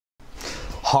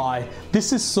Hi,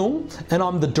 this is Seung and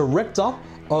I'm the director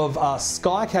of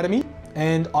Sky Academy,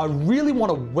 and I really want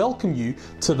to welcome you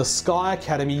to the Sky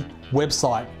Academy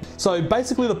website. So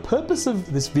basically the purpose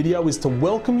of this video is to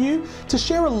welcome you, to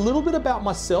share a little bit about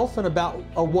myself and about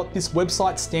what this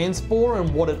website stands for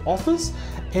and what it offers,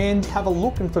 and have a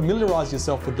look and familiarize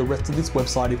yourself with the rest of this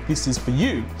website if this is for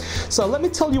you. So let me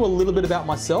tell you a little bit about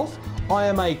myself. I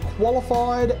am a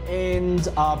qualified and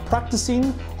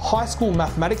practicing high school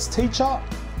mathematics teacher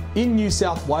in New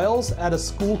South Wales at a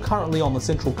school currently on the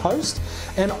Central Coast,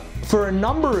 and for a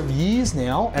number of years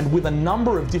now, and with a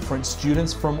number of different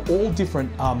students from all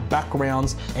different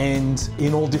backgrounds and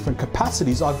in all different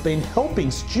capacities, I've been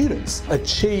helping students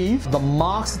achieve the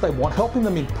marks that they want, helping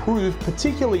them improve,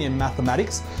 particularly in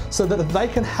mathematics, so that they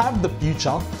can have the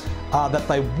future that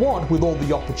they want with all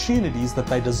the opportunities that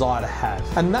they desire to have.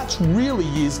 And that really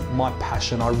is my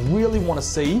passion. I really want to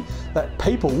see that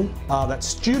people, that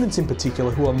students in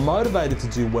particular, who are motivated to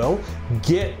do well,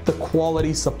 get the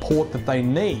quality support that they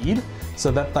need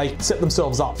so that they set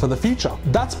themselves up for the future.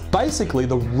 That's basically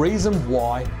the reason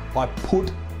why I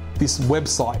put this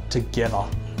website together,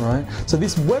 right? So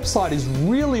this website is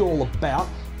really all about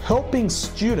helping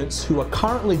students who are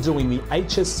currently doing the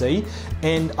HSC,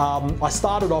 and I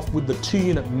started off with the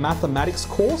 2-unit mathematics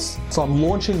course, so I'm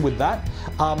launching with that.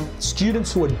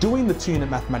 Students who are doing the 2-unit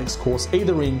mathematics course,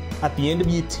 either at the end of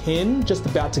year 10, just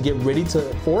about to get ready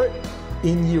for it,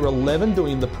 in year 11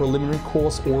 doing the preliminary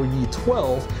course, or year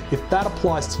 12, if that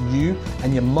applies to you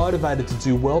and you're motivated to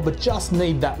do well but just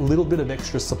need that little bit of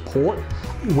extra support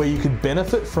where you could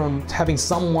benefit from having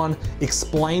someone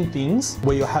explain things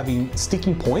where you're having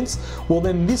sticking points, well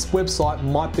then this website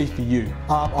might be for you.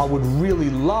 I would really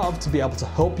love to be able to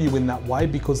help you in that way,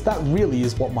 because that really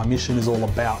is what my mission is all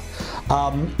about.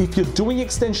 If you're doing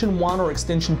extension 1 or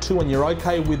extension 2 and you're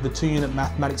okay with the 2-unit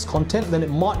mathematics content, then it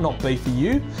might not be for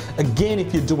you. Again,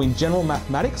 if you're doing general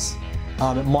mathematics,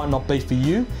 it might not be for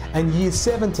you. And year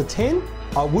 7 to 10,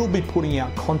 I will be putting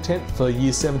out content for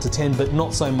year 7 to 10, but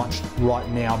not so much right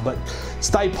now. But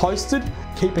stay posted,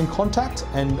 keep in contact,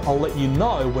 and I'll let you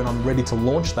know when I'm ready to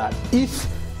launch that. If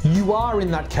you are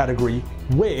in that category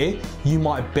where you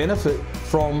might benefit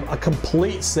from a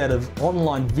complete set of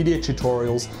online video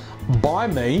tutorials by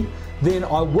me, then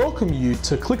I welcome you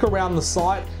to click around the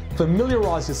site,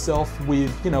 familiarize yourself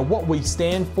with what we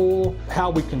stand for,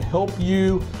 how we can help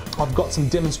you. I've got some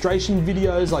demonstration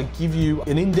videos. I give you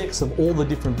an index of all the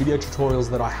different video tutorials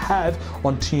that I have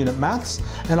on 2-unit maths,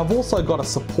 and I've also got a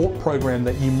support program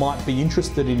that you might be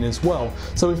interested in as well.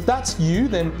 So if that's you,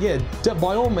 then yeah,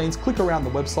 by all means click around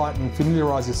the website and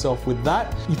familiarize yourself with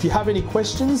that. If you have any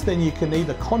questions, then you can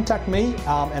either contact me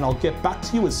and I'll get back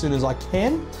to you as soon as I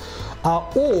can.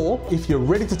 Or if you're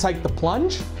ready to take the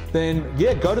plunge, then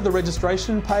yeah, go to the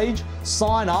registration page,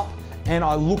 sign up, and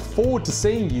I look forward to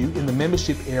seeing you in the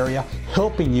membership area,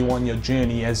 helping you on your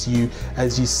journey as you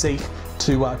seek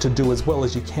to do as well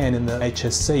as you can in the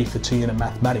HSC for 2-unit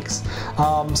mathematics.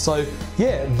 So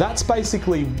yeah, that's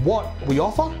basically what we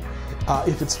offer.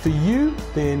 If it's for you,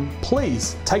 then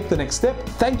please take the next step.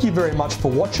 Thank you very much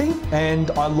for watching, and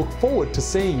I look forward to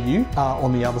seeing you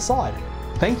on the other side.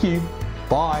 Thank you.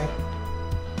 Bye.